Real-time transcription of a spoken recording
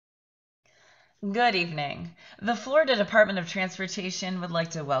Good evening. The Florida Department of Transportation would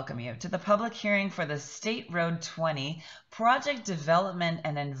like to welcome you to the public hearing for the State Road 20 Project Development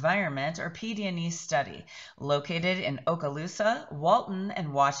and Environment, or PD&E study, located in Okaloosa, Walton,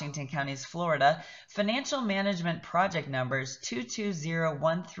 and Washington counties, Florida. Financial management project numbers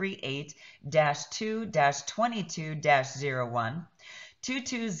 220138-2-22-01,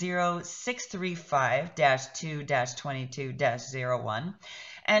 220635-2-22-01,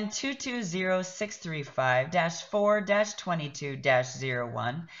 and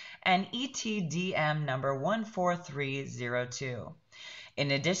 220635-4-22-01, and ETDM number 14302.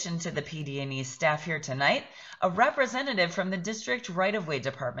 In addition to the PD&E staff here tonight, a representative from the District Right-of-Way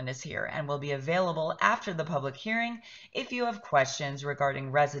Department is here and will be available after the public hearing if you have questions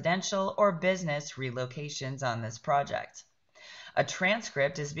regarding residential or business relocations on this project. A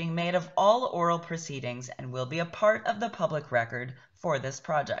transcript is being made of all oral proceedings and will be a part of the public record for this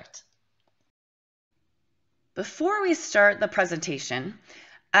project. Before we start the presentation,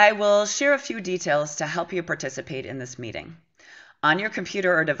 I will share a few details to help you participate in this meeting. On your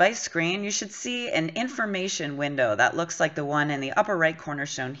computer or device screen, you should see an information window that looks like the one in the upper right corner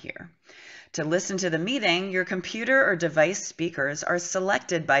shown here. To listen to the meeting, your computer or device speakers are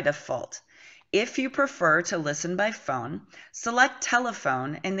selected by default. If you prefer to listen by phone, select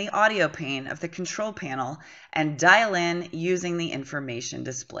telephone in the audio pane of the control panel and dial in using the information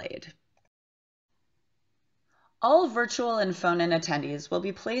displayed. All virtual and phone-in attendees will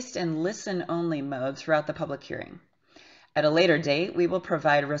be placed in listen-only mode throughout the public hearing. At a later date, we will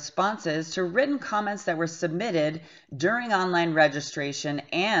provide responses to written comments that were submitted during online registration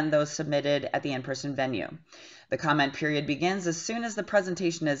and those submitted at the in-person venue. The comment period begins as soon as the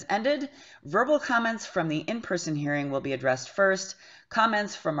presentation is ended. Verbal comments from the in-person hearing will be addressed first.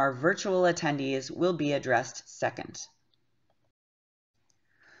 Comments from our virtual attendees will be addressed second.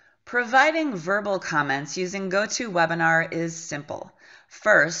 Providing verbal comments using GoToWebinar is simple.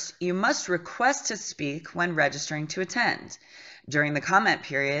 First, you must request to speak when registering to attend. During the comment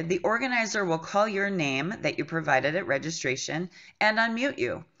period, the organizer will call your name that you provided at registration and unmute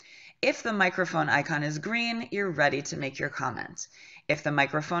you. If the microphone icon is green, you're ready to make your comment. If the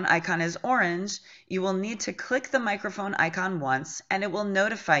microphone icon is orange, you will need to click the microphone icon once and it will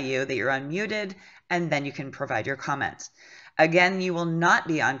notify you that you're unmuted, and then you can provide your comment. Again, you will not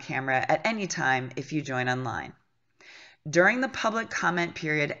be on camera at any time if you join online. During the public comment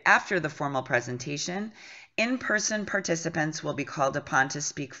period after the formal presentation, in-person participants will be called upon to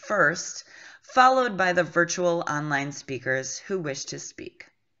speak first, followed by the virtual online speakers who wish to speak.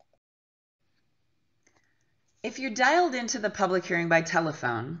 If you dialed into the public hearing by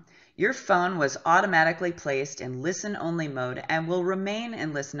telephone, your phone was automatically placed in listen-only mode and will remain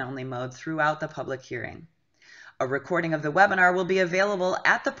in listen-only mode throughout the public hearing. A recording of the webinar will be available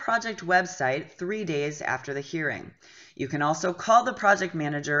at the project website 3 days after the hearing. You can also call the project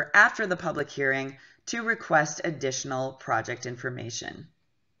manager after the public hearing to request additional project information.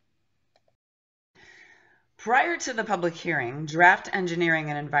 Prior to the public hearing, draft engineering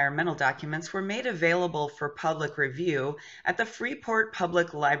and environmental documents were made available for public review at the Freeport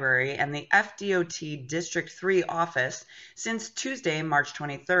Public Library and the FDOT District 3 office since Tuesday, March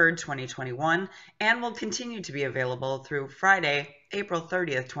 23, 2021, and will continue to be available through Friday, April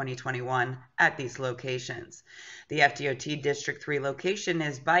 30th, 2021 at these locations. The FDOT District 3 location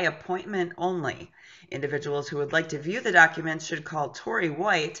is by appointment only. Individuals who would like to view the documents should call Tori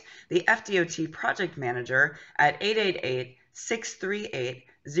White, the FDOT project manager, at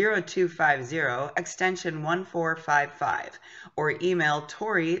 888-638-0250, extension 1455, or email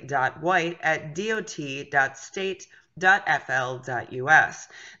tori.white@dot.state.fl.us.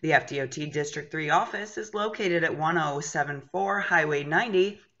 The FDOT District 3 office is located at 1074 Highway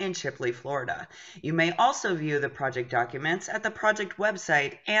 90 in Chipley, Florida. You may also view the project documents at the project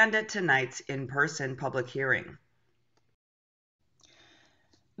website and at tonight's in-person public hearing.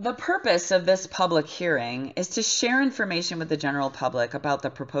 The purpose of this public hearing is to share information with the general public about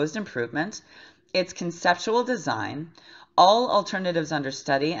the proposed improvement, its conceptual design, all alternatives under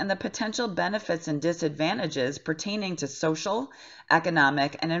study, and the potential benefits and disadvantages pertaining to social,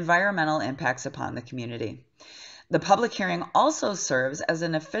 economic, and environmental impacts upon the community. The public hearing also serves as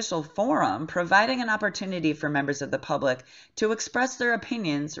an official forum, providing an opportunity for members of the public to express their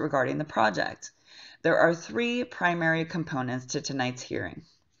opinions regarding the project. There are 3 primary components to tonight's hearing.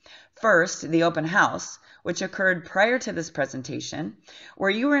 First, the open house, which occurred prior to this presentation, where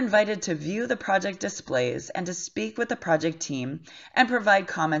you were invited to view the project displays and to speak with the project team and provide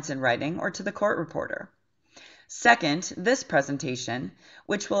comments in writing or to the court reporter. Second, this presentation,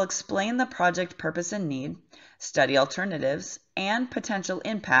 which will explain the project purpose and need, study alternatives, and potential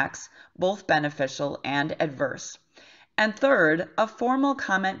impacts, both beneficial and adverse. And third, a formal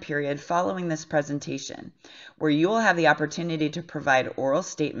comment period following this presentation, where you will have the opportunity to provide oral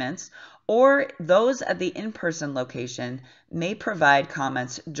statements, or those at the in-person location may provide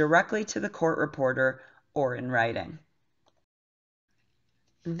comments directly to the court reporter or in writing.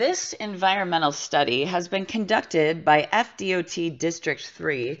 This environmental study has been conducted by FDOT District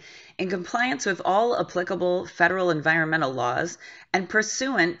 3 in compliance with all applicable federal environmental laws and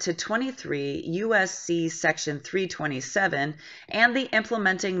pursuant to 23 U.S.C. Section 327 and the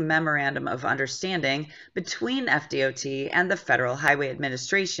Implementing Memorandum of Understanding between FDOT and the Federal Highway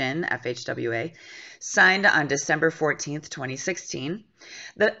Administration, FHWA, signed on December 14, 2016.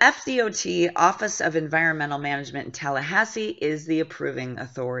 The FDOT Office of Environmental Management in Tallahassee is the approving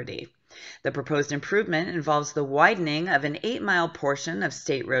authority. The proposed improvement involves the widening of an 8-mile portion of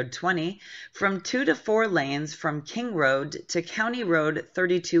State Road 20 from 2 to 4 lanes from King Road to County Road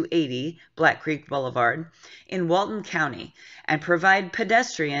 3280, Black Creek Boulevard, in Walton County, and provide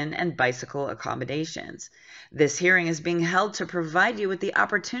pedestrian and bicycle accommodations. This hearing is being held to provide you with the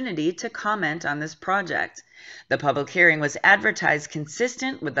opportunity to comment on this project. The public hearing was advertised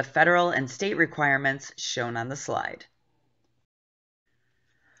consistent with the federal and state requirements shown on the slide.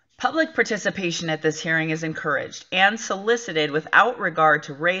 Public participation at this hearing is encouraged and solicited without regard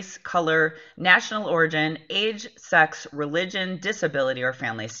to race, color, national origin, age, sex, religion, disability, or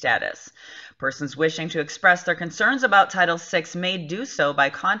family status. Persons wishing to express their concerns about Title VI may do so by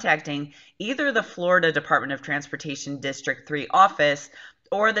contacting either the Florida Department of Transportation District 3 office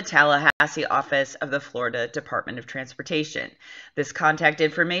or the Tallahassee office of the Florida Department of Transportation. This contact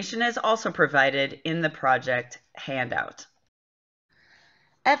information is also provided in the project handout.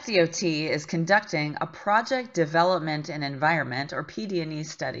 FDOT is conducting a Project Development and Environment, or PD&E,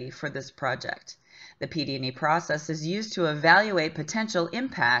 study for this project. The PD&E process is used to evaluate potential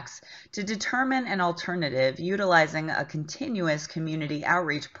impacts to determine an alternative utilizing a continuous community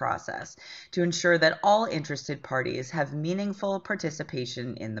outreach process to ensure that all interested parties have meaningful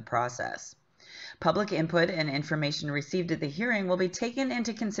participation in the process. Public input and information received at the hearing will be taken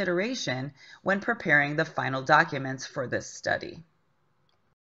into consideration when preparing the final documents for this study.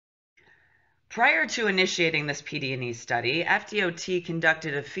 Prior to initiating this PD&E study, FDOT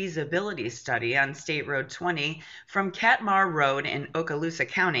conducted a feasibility study on State Road 20 from Katmar Road in Okaloosa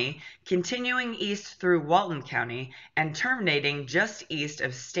County, continuing east through Walton County, and terminating just east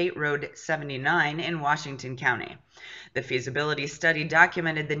of State Road 79 in Washington County. The feasibility study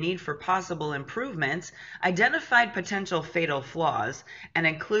documented the need for possible improvements, identified potential fatal flaws, and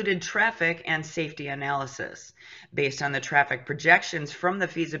included traffic and safety analysis. Based on the traffic projections from the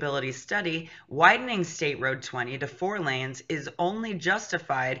feasibility study, widening State Road 20 to 4 lanes is only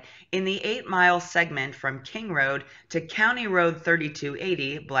justified in the 8-mile segment from King Road to County Road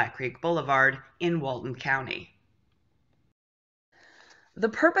 3280, Black Creek Boulevard, in Walton County. The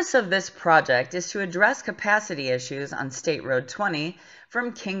purpose of this project is to address capacity issues on State Road 20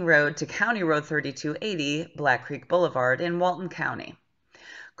 from King Road to County Road 3280, Black Creek Boulevard in Walton County.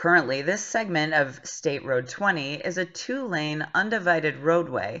 Currently, this segment of State Road 20 is a 2-lane undivided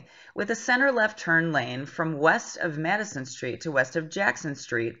roadway with a center left turn lane from west of Madison Street to west of Jackson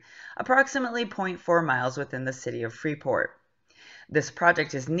Street, approximately 0.4 miles within the city of Freeport. This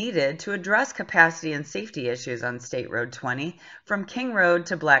project is needed to address capacity and safety issues on State Road 20 from King Road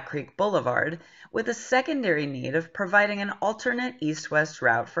to Black Creek Boulevard, with a secondary need of providing an alternate east-west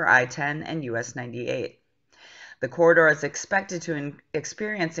route for I-10 and US 98. The corridor is expected to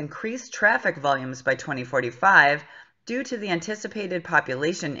experience increased traffic volumes by 2045 due to the anticipated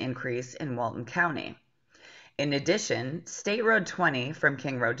population increase in Walton County. In addition, State Road 20 from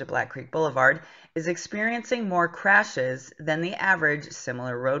King Road to Black Creek Boulevard is experiencing more crashes than the average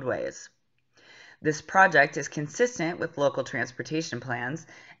similar roadways. This project is consistent with local transportation plans,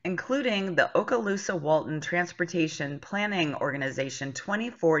 including the Okaloosa-Walton Transportation Planning Organization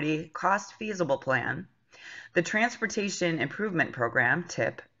 2040 Cost Feasible Plan, the Transportation Improvement Program,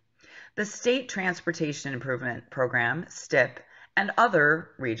 TIP, the State Transportation Improvement Program, STIP, and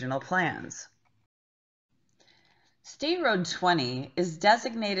other regional plans. State Road 20 is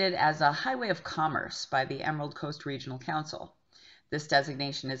designated as a highway of commerce by the Emerald Coast Regional Council. This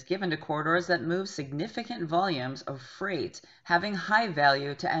designation is given to corridors that move significant volumes of freight having high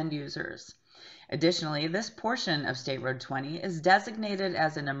value to end users. Additionally, this portion of State Road 20 is designated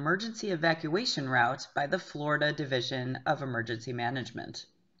as an emergency evacuation route by the Florida Division of Emergency Management.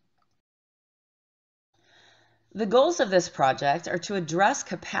 The goals of this project are to address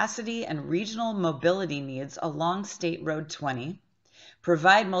capacity and regional mobility needs along State Road 20,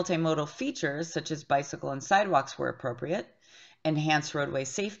 provide multimodal features such as bicycle and sidewalks where appropriate, enhance roadway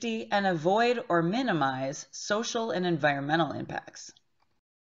safety, and avoid or minimize social and environmental impacts.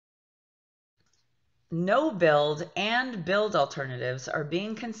 No-build and build alternatives are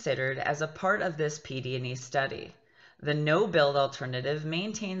being considered as a part of this PD&E study. The no-build alternative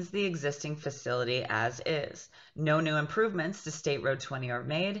maintains the existing facility as is. No new improvements to State Road 20 are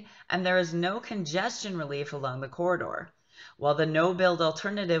made, and there is no congestion relief along the corridor. While the no-build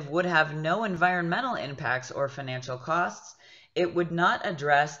alternative would have no environmental impacts or financial costs, it would not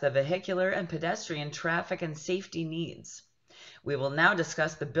address the vehicular and pedestrian traffic and safety needs. We will now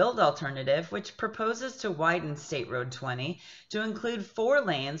discuss the build alternative, which proposes to widen State Road 20 to include 4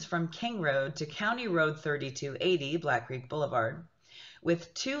 lanes from King Road to County Road 3280 Black Creek Boulevard,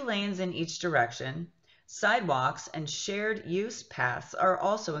 with 2 lanes in each direction. Sidewalks and shared use paths are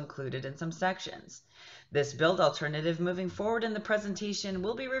also included in some sections. This build alternative moving forward in the presentation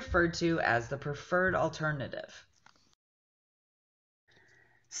will be referred to as the preferred alternative.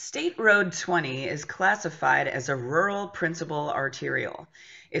 State Road 20 is classified as a rural principal arterial.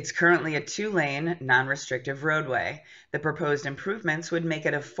 It's currently a 2-lane, non-restrictive roadway. The proposed improvements would make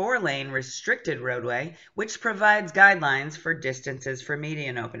it a 4-lane restricted roadway, which provides guidelines for distances for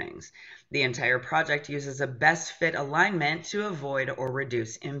median openings. The entire project uses a best fit alignment to avoid or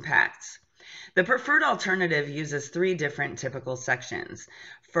reduce impacts. The preferred alternative uses 3 different typical sections.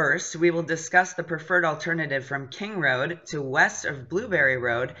 First, we will discuss the preferred alternative from King Road to west of Blueberry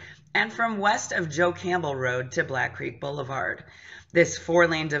Road and from west of Joe Campbell Road to Black Creek Boulevard. This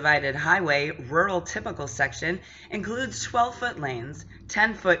 4-lane divided highway rural typical section includes 12-foot lanes,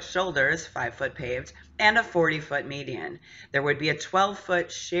 10-foot shoulders, 5-foot paved, and a 40-foot median. There would be a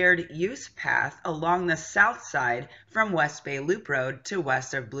 12-foot shared use path along the south side from West Bay Loop Road to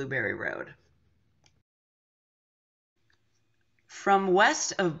west of Blueberry Road. From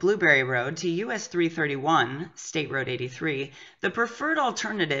west of Blueberry Road to US 331, State Road 83, the preferred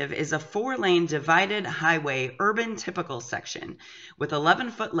alternative is a 4-lane divided highway urban typical section with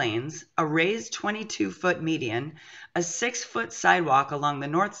 11-foot lanes, a raised 22-foot median, a 6-foot sidewalk along the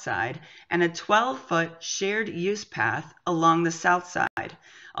north side, and a 12-foot shared use path along the south side,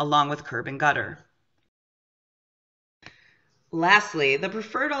 along with curb and gutter. Lastly, the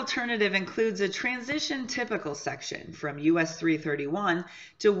preferred alternative includes a transition typical section from US 331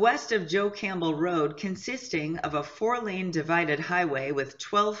 to west of Joe Campbell Road consisting of a 4-lane divided highway with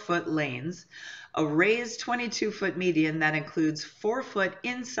 12-foot lanes, a raised 22-foot median that includes 4-foot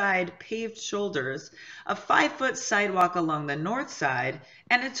inside paved shoulders, a 5-foot sidewalk along the north side,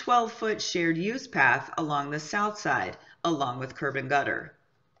 and a 12-foot shared use path along the south side, along with curb and gutter.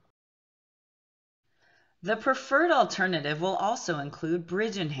 The preferred alternative will also include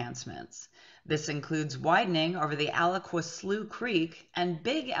bridge enhancements. This includes widening over the Aliqua Slough Creek and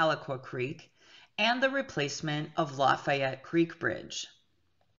Big Aliqua Creek and the replacement of Lafayette Creek Bridge.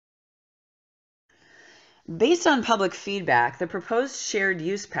 Based on public feedback, the proposed shared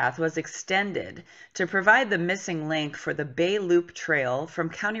use path was extended to provide the missing link for the Bay Loop Trail from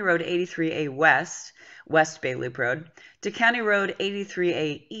County Road 83A West, West Bay Loop Road, to County Road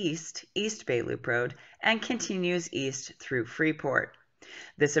 83A East, East Bay Loop Road, and continues east through Freeport.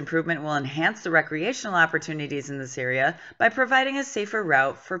 This improvement will enhance the recreational opportunities in this area by providing a safer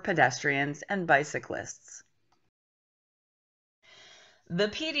route for pedestrians and bicyclists. The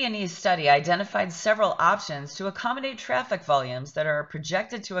PD&E study identified several options to accommodate traffic volumes that are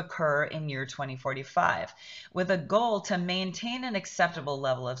projected to occur in year 2045, with a goal to maintain an acceptable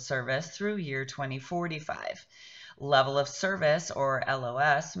level of service through year 2045. Level of service, or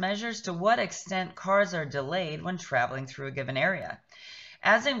LOS, measures to what extent cars are delayed when traveling through a given area.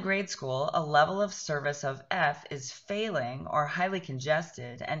 As in grade school, a level of service of F is failing or highly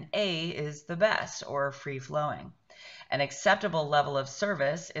congested, and A is the best or free-flowing. An acceptable level of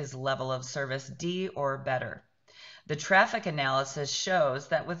service is level of service D or better. The traffic analysis shows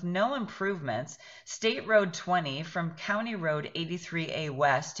that with no improvements, State Road 20 from County Road 83A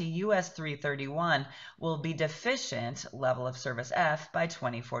West to US 331 will be deficient level of service F by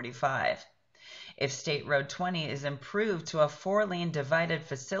 2045. If State Road 20 is improved to a 4-lane divided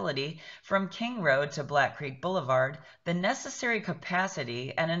facility from King Road to Black Creek Boulevard, the necessary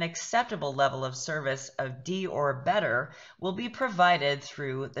capacity and an acceptable level of service of D or better will be provided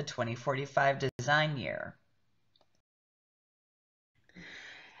through the 2045 design year.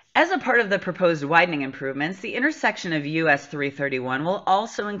 As a part of the proposed widening improvements, the intersection of US 331 will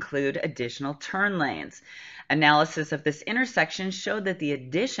also include additional turn lanes. Analysis of this intersection showed that the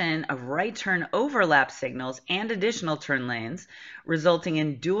addition of right turn overlap signals and additional turn lanes, resulting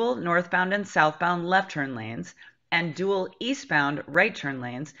in dual northbound and southbound left turn lanes and dual eastbound right turn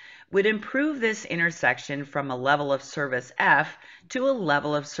lanes, would improve this intersection from a level of service F to a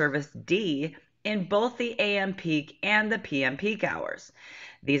level of service D in both the AM peak and the PM peak hours.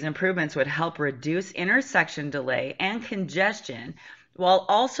 These improvements would help reduce intersection delay and congestion while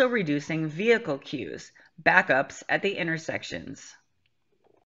also reducing vehicle queues, backups at the intersections.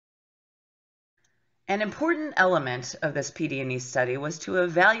 An important element of this PD&E study was to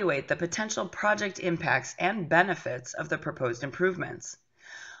evaluate the potential project impacts and benefits of the proposed improvements.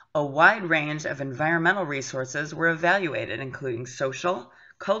 A wide range of environmental resources were evaluated, including social,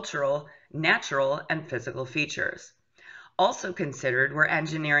 cultural, natural, and physical features. Also considered were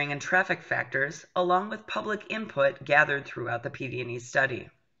engineering and traffic factors, along with public input gathered throughout the PD&E study.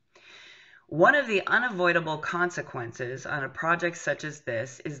 One of the unavoidable consequences on a project such as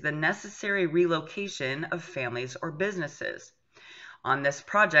this is the necessary relocation of families or businesses. On this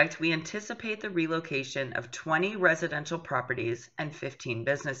project, we anticipate the relocation of 20 residential properties and 15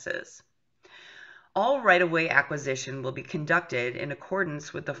 businesses. All right-of-way acquisition will be conducted in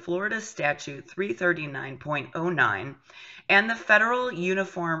accordance with the Florida Statute 339.09 and the Federal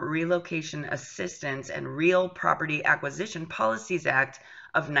Uniform Relocation Assistance and Real Property Acquisition Policies Act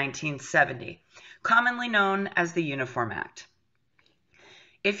of 1970, commonly known as the Uniform Act.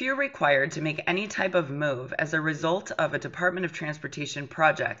 If you're required to make any type of move as a result of a Department of Transportation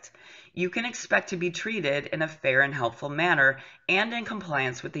project, you can expect to be treated in a fair and helpful manner and in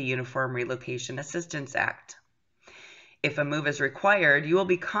compliance with the Uniform Relocation Assistance Act. If a move is required, you will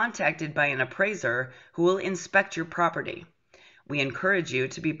be contacted by an appraiser who will inspect your property. We encourage you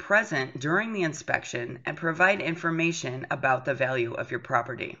to be present during the inspection and provide information about the value of your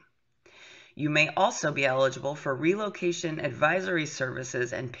property. You may also be eligible for relocation advisory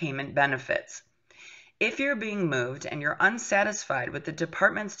services and payment benefits. If you're being moved and you're unsatisfied with the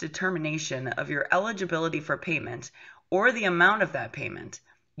department's determination of your eligibility for payment or the amount of that payment,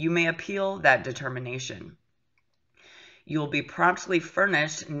 you may appeal that determination. You will be promptly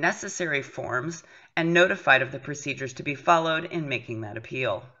furnished necessary forms and notified of the procedures to be followed in making that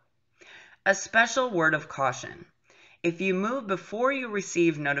appeal. A special word of caution. If you move before you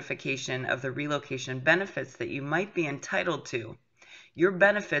receive notification of the relocation benefits that you might be entitled to, your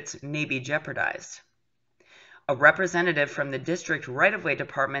benefits may be jeopardized. A representative from the District Right-of-Way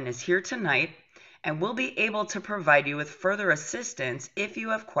Department is here tonight and will be able to provide you with further assistance if you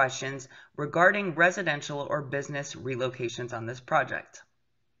have questions regarding residential or business relocations on this project.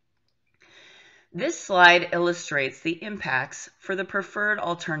 This slide illustrates the impacts for the preferred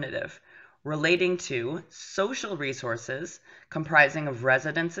alternative relating to social resources comprising of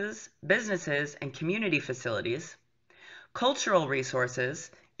residences, businesses, and community facilities, cultural resources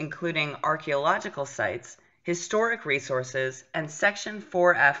including archaeological sites, historic resources, and Section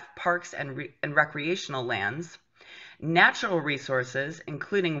 4F parks and recreational lands, natural resources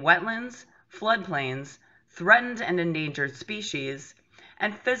including wetlands, floodplains, threatened and endangered species,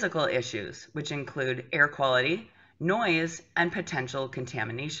 and physical issues, which include air quality, noise, and potential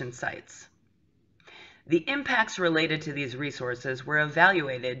contamination sites. The impacts related to these resources were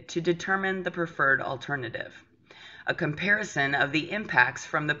evaluated to determine the preferred alternative. A comparison of the impacts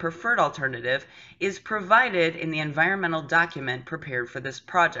from the preferred alternative is provided in the environmental document prepared for this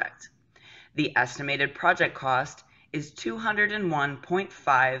project. The estimated project cost is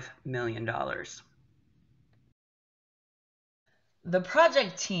 $201.5 million. The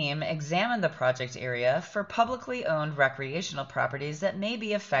project team examined the project area for publicly owned recreational properties that may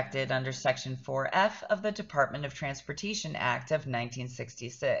be affected under Section 4F of the Department of Transportation Act of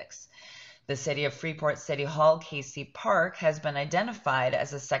 1966. The City of Freeport City Hall KC Park has been identified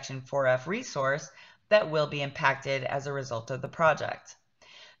as a Section 4F resource that will be impacted as a result of the project.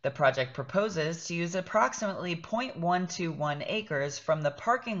 The project proposes to use approximately 0.121 acres from the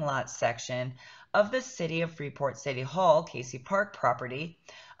parking lot section of the City of Freeport City Hall KC Park property,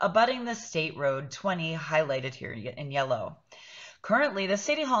 abutting the State Road 20 highlighted here in yellow. Currently, the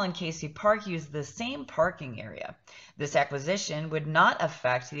City Hall and KC Park use the same parking area. This acquisition would not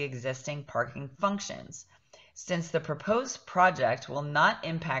affect the existing parking functions. Since the proposed project will not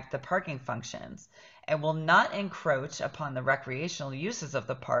impact the parking functions and will not encroach upon the recreational uses of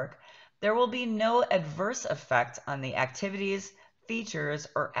the park, there will be no adverse effect on the activities, features,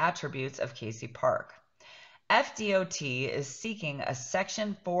 or attributes of KC Park. FDOT is seeking a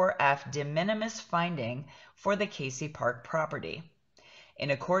Section 4F de minimis finding for the KC Park property. In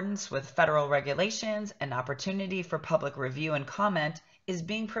accordance with federal regulations, an opportunity for public review and comment is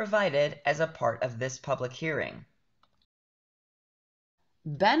being provided as a part of this public hearing.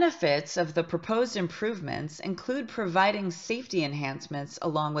 Benefits of the proposed improvements include providing safety enhancements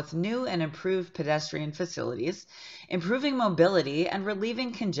along with new and improved pedestrian facilities, improving mobility and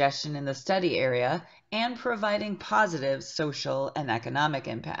relieving congestion in the study area, and providing positive social and economic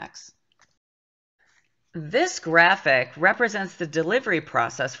impacts. This graphic represents the delivery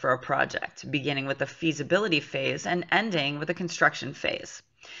process for a project, beginning with the feasibility phase and ending with the construction phase.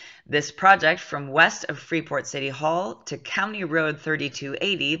 This project from west of Freeport City Hall to County Road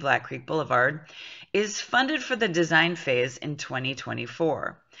 3280, Black Creek Boulevard, is funded for the design phase in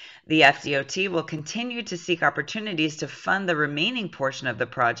 2024. The FDOT will continue to seek opportunities to fund the remaining portion of the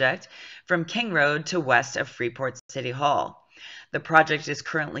project from King Road to west of Freeport City Hall. The project is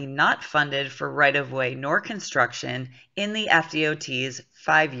currently not funded for right-of-way nor construction in the FDOT's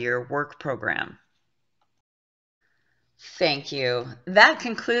 5-year work program. Thank you. That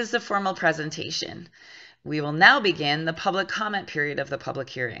concludes the formal presentation. We will now begin the public comment period of the public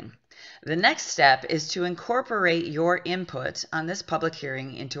hearing. The next step is to incorporate your input on this public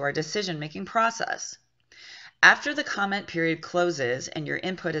hearing into our decision-making process. After the comment period closes and your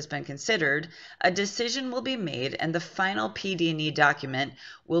input has been considered, a decision will be made and the final PD&E document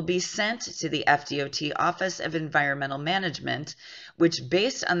will be sent to the FDOT Office of Environmental Management, which,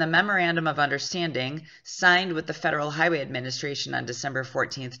 based on the Memorandum of Understanding signed with the Federal Highway Administration on December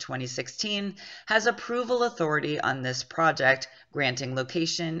 14, 2016, has approval authority on this project, granting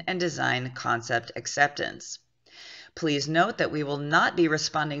location and design concept acceptance. Please note that we will not be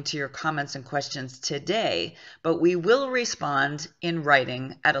responding to your comments and questions today, but we will respond in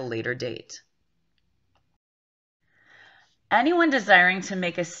writing at a later date. Anyone desiring to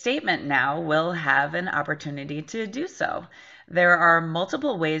make a statement now will have an opportunity to do so. There are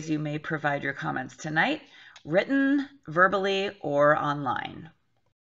multiple ways you may provide your comments tonight: written, verbally, or online.